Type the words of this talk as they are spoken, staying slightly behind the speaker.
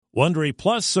Wondery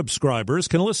Plus subscribers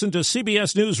can listen to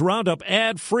CBS News Roundup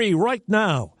ad-free right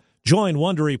now. Join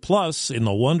Wondery Plus in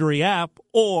the Wondery app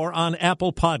or on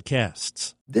Apple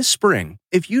Podcasts. This spring,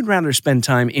 if you'd rather spend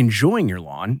time enjoying your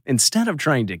lawn instead of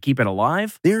trying to keep it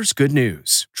alive, there's good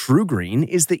news. True Green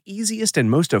is the easiest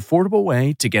and most affordable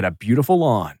way to get a beautiful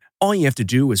lawn. All you have to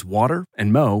do is water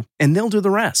and mow, and they'll do the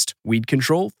rest. Weed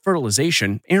control,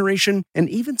 fertilization, aeration, and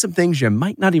even some things you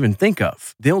might not even think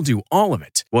of. They'll do all of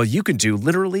it, while you can do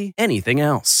literally anything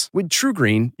else. With True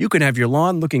Green, you can have your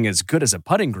lawn looking as good as a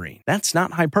putting green. That's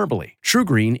not hyperbole. True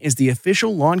Green is the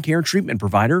official lawn care treatment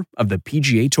provider of the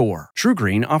PGA Tour. True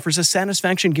Green offers a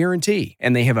satisfaction guarantee,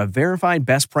 and they have a verified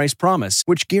best price promise,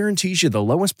 which guarantees you the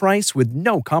lowest price with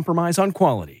no compromise on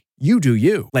quality. You do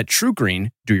you. Let True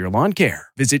Green do your lawn care.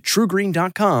 Visit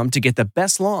TrueGreen.com to get the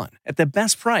best lawn at the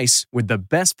best price with the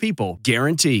best people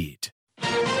guaranteed.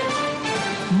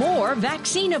 More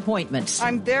vaccine appointments.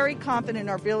 I'm very confident in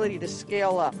our ability to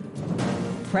scale up.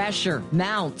 Pressure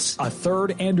mounts. A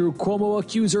third Andrew Cuomo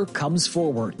accuser comes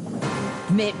forward.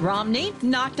 Mitt Romney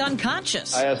knocked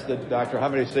unconscious. I asked the doctor how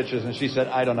many stitches, and she said,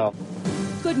 I don't know.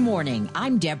 Good morning.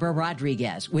 I'm Deborah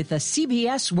Rodriguez with the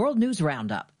CBS World News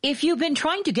Roundup. If you've been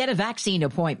trying to get a vaccine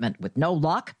appointment with no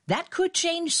luck, that could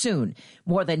change soon.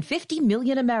 More than 50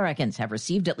 million Americans have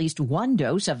received at least one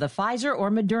dose of the Pfizer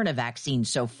or Moderna vaccine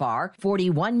so far,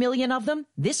 41 million of them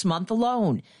this month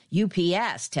alone.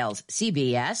 UPS tells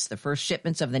CBS the first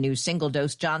shipments of the new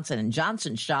single-dose Johnson &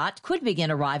 Johnson shot could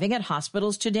begin arriving at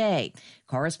hospitals today.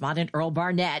 Correspondent Earl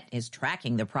Barnett is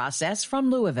tracking the process from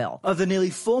Louisville. Of the nearly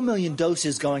 4 million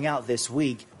doses going out this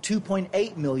week,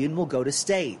 2.8 million will go to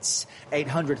states,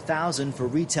 800,000 for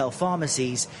retail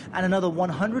pharmacies, and another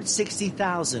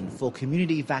 160,000 for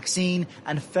community vaccine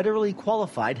and federally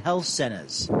qualified health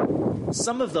centers.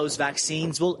 Some of those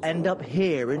vaccines will end up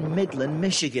here in Midland,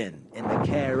 Michigan, in the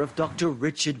care of Dr.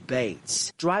 Richard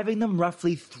Bates, driving them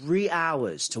roughly 3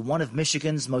 hours to one of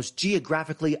Michigan's most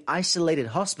geographically isolated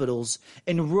hospitals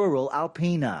in rural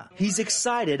Alpena. He's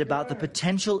excited about the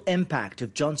potential impact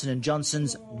of Johnson &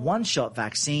 Johnson's one-shot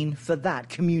vaccine for that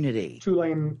community.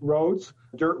 2-lane roads,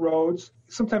 dirt roads.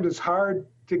 Sometimes it's hard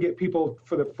to get people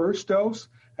for the first dose,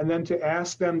 and then to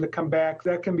ask them to come back,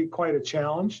 that can be quite a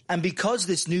challenge. And because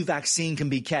this new vaccine can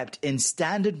be kept in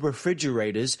standard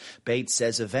refrigerators, Bates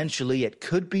says eventually it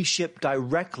could be shipped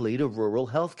directly to rural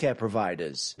healthcare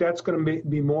providers. That's going to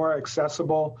be more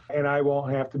accessible, and I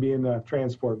won't have to be in the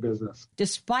transport business.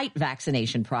 Despite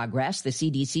vaccination progress, the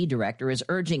CDC director is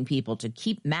urging people to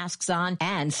keep masks on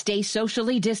and stay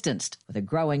socially distanced, with a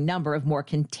growing number of more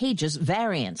contagious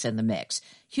variants in the mix.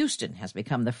 Houston has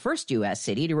become the first U.S.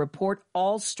 city to report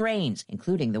all strains,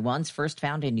 including the ones first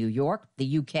found in New York,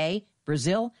 the UK,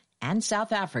 Brazil, and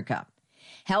South Africa.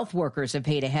 Health workers have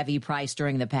paid a heavy price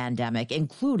during the pandemic,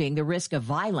 including the risk of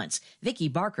violence. Vicki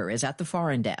Barker is at the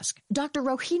foreign desk. Dr.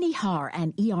 Rohini Har,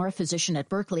 an ER physician at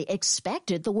Berkeley,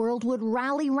 expected the world would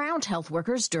rally round health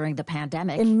workers during the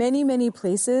pandemic. In many, many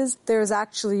places, there's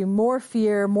actually more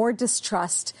fear, more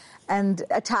distrust, and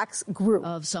attacks grew.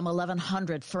 Of some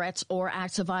 1,100 threats or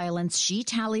acts of violence she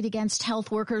tallied against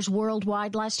health workers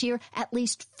worldwide last year, at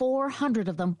least 400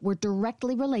 of them were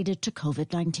directly related to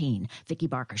COVID-19. Vicki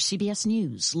Barker, CBS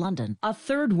News, London. A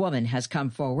third woman has come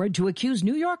forward to accuse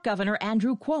New York Governor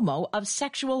Andrew Cuomo of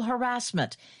sexual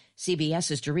harassment.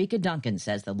 CBS's Jerika Duncan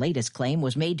says the latest claim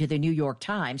was made to the New York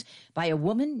Times by a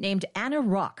woman named Anna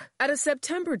Ruck. At a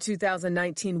September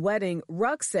 2019 wedding,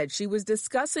 Ruck said she was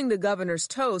discussing the governor's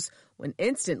toast when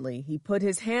instantly he put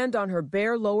his hand on her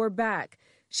bare lower back.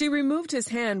 She removed his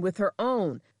hand with her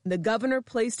own. The governor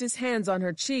placed his hands on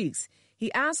her cheeks.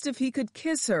 He asked if he could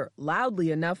kiss her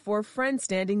loudly enough for a friend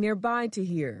standing nearby to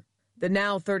hear. The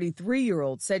now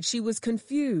 33-year-old said she was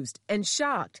confused and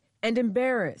shocked and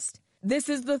embarrassed. This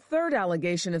is the third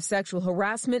allegation of sexual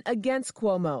harassment against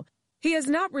Cuomo. He has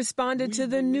not responded to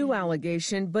the new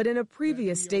allegation, but in a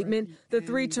previous statement, the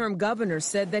three-term governor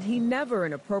said that he never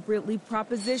inappropriately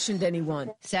propositioned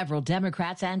anyone. Several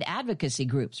Democrats and advocacy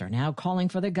groups are now calling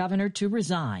for the governor to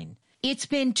resign. It's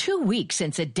been 2 weeks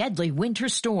since a deadly winter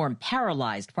storm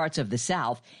paralyzed parts of the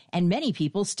South, and many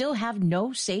people still have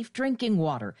no safe drinking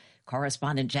water.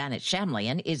 Correspondent Janet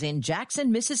Shamlian is in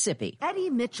Jackson, Mississippi. Eddie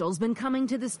Mitchell's been coming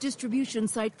to this distribution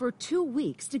site for 2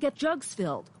 weeks to get jugs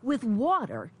filled with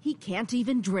water he can't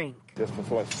even drink. Just for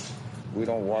flush. We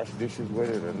don't wash dishes with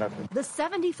it or nothing. The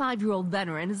 75-year-old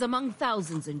veteran is among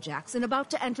thousands in Jackson about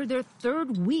to enter their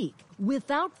third week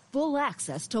without full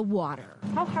access to water.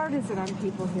 How hard is it on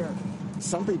people here?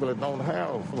 Some people that don't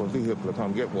have a vehicle to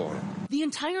come get water. The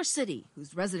entire city,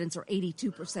 whose residents are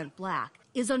 82% black,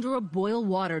 is under a boil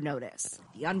water notice.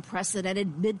 The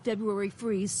unprecedented mid-February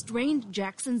freeze strained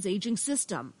Jackson's aging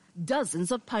system.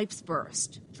 Dozens of pipes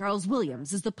burst. Charles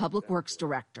Williams is the Public Works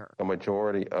Director. A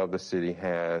majority of the city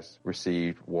has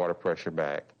received water pressure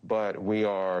back, but we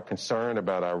are concerned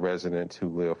about our residents who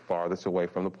live farthest away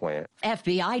from the plant.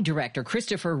 FBI Director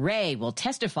Christopher Wray will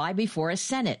testify before a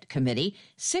Senate committee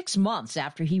 6 months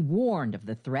after he warned of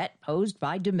the threat posed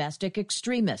by domestic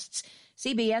extremists.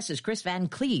 CBS's Chris Van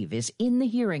Cleve is in the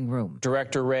hearing room.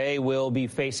 Director Wray will be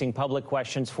facing public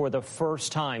questions for the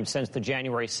first time since the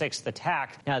January 6th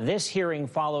attack. Now, this hearing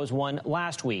follows one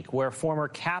last week where former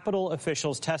Capitol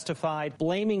officials testified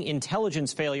blaming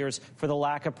intelligence failures for the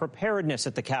lack of preparedness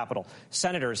at the Capitol.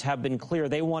 Senators have been clear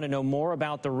they want to know more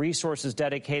about the resources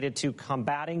dedicated to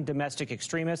combating domestic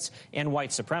extremists and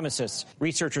white supremacists.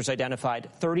 Researchers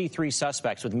identified 33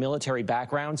 suspects with military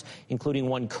backgrounds, including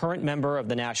one current member of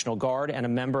the National Guard and a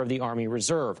member of the Army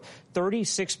Reserve.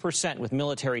 36% with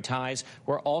military ties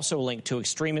were also linked to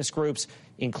extremist groups,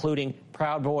 including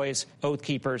Proud Boys, Oath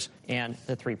Keepers, and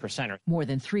the 3%ers. More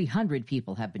than 300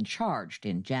 people have been charged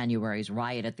in January's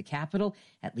riot at the Capitol.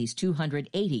 At least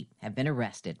 280 have been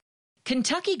arrested.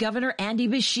 Kentucky Governor Andy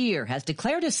Beshear has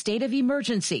declared a state of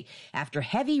emergency after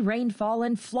heavy rainfall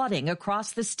and flooding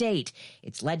across the state.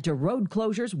 It's led to road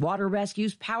closures, water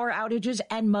rescues, power outages,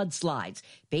 and mudslides.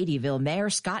 Beattyville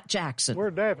Mayor Scott Jackson. We're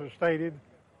devastated.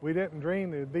 We didn't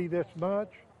dream it would be this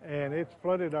much, and it's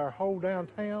flooded our whole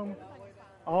downtown.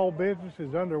 All business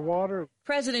is underwater.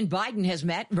 President Biden has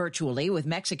met virtually with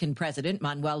Mexican President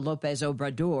Manuel Lopez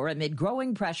Obrador amid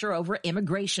growing pressure over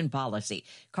immigration policy.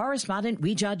 Correspondent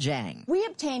Weijia Zhang. We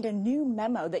obtained a new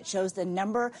memo that shows the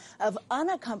number of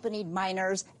unaccompanied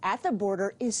minors at the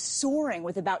border is soaring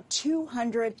with about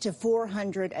 200 to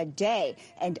 400 a day.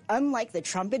 And unlike the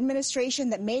Trump administration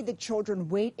that made the children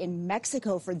wait in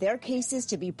Mexico for their cases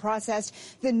to be processed,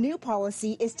 the new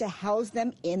policy is to house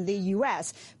them in the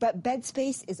U.S. But bed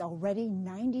space is already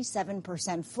 97%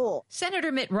 full.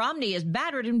 Senator Mitt Romney is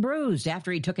battered and bruised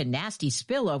after he took a nasty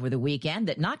spill over the weekend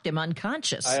that knocked him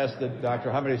unconscious. I asked the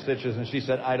doctor how many stitches, and she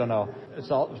said, I don't know.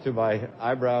 It's all through my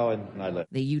eyebrow and my lip.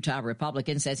 The Utah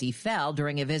Republican says he fell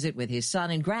during a visit with his son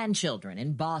and grandchildren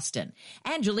in Boston.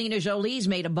 Angelina Jolie's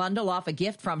made a bundle off a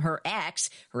gift from her ex.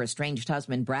 Her estranged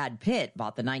husband, Brad Pitt,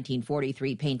 bought the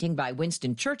 1943 painting by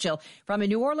Winston Churchill from a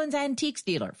New Orleans antiques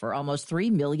dealer for almost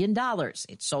 $3 million.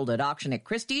 It sold at auction at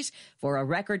Christie's for a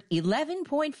record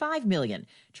 $11.5 million.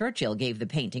 Churchill gave the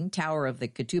painting, Tower of the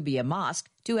Kutubiyya Mosque,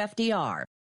 to FDR.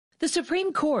 The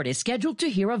Supreme Court is scheduled to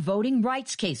hear a voting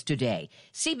rights case today.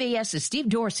 CBS's Steve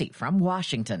Dorsey from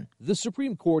Washington. The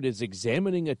Supreme Court is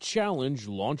examining a challenge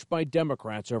launched by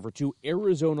Democrats over two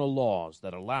Arizona laws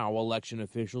that allow election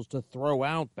officials to throw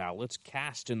out ballots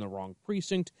cast in the wrong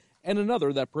precinct, and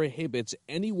another that prohibits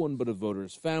anyone but a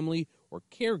voter's family or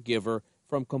caregiver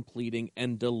from completing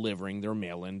and delivering their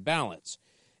mail-in ballots.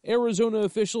 Arizona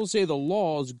officials say the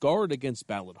laws guard against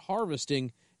ballot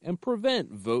harvesting and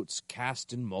prevent votes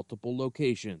cast in multiple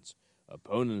locations.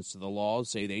 Opponents to the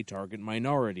laws say they target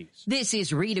minorities. This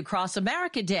is Read Across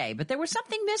America Day, but there was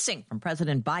something missing from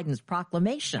President Biden's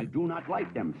proclamation. I do not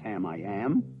like them, Sam, I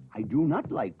am. I do not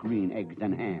like green eggs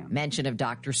and ham. Mention of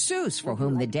Dr. Seuss, for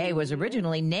whom the day was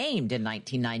originally named in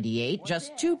 1998.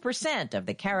 Just 2% of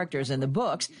the characters in the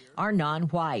books are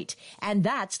non-white. And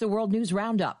that's the World News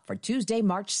Roundup for Tuesday,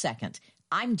 March 2nd.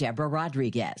 I'm Deborah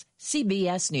Rodriguez,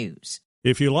 CBS News.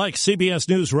 If you like CBS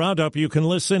News Roundup, you can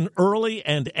listen early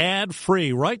and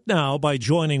ad-free right now by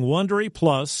joining Wondery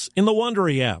Plus in the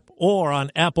Wondery app or on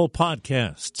Apple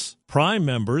Podcasts. Prime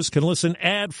members can listen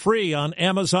ad-free on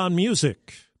Amazon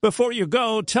Music. Before you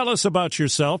go, tell us about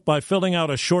yourself by filling out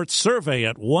a short survey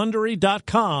at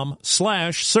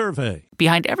Wondery.com/survey.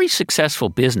 Behind every successful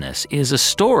business is a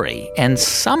story, and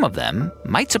some of them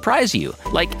might surprise you.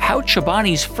 Like how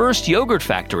Chobani's first yogurt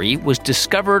factory was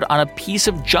discovered on a piece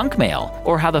of junk mail,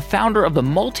 or how the founder of the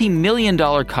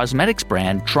multi-million-dollar cosmetics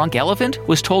brand Drunk Elephant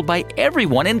was told by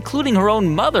everyone, including her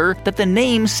own mother, that the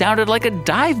name sounded like a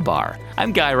dive bar.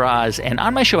 I'm Guy Raz, and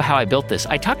on my show How I Built This,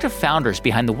 I talk to founders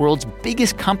behind the world's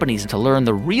biggest companies to learn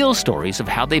the real stories of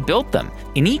how they built them.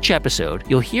 In each episode,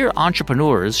 you'll hear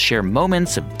entrepreneurs share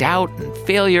moments of doubt and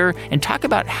failure and talk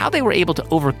about how they were able to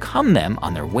overcome them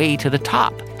on their way to the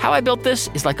top. How I Built This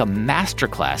is like a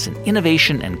masterclass in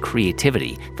innovation and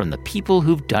creativity from the people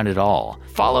who've done it all.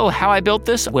 Follow How I Built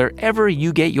This wherever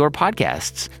you get your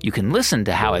podcasts. You can listen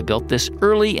to How I Built This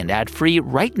early and ad-free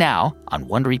right now on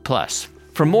Wondery Plus.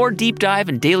 For more deep dive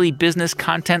and daily business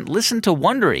content, listen to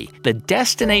Wondery, the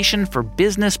destination for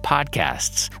business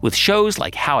podcasts. With shows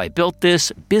like How I Built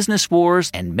This, Business Wars,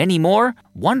 and many more,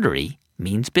 Wondery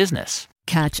means business.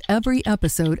 Catch every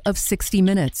episode of 60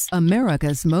 Minutes,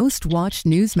 America's most watched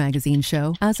news magazine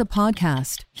show, as a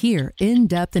podcast. Hear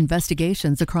in-depth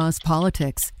investigations across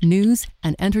politics, news,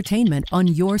 and entertainment on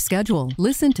your schedule.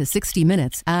 Listen to 60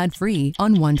 Minutes ad-free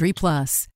on Wondery Plus.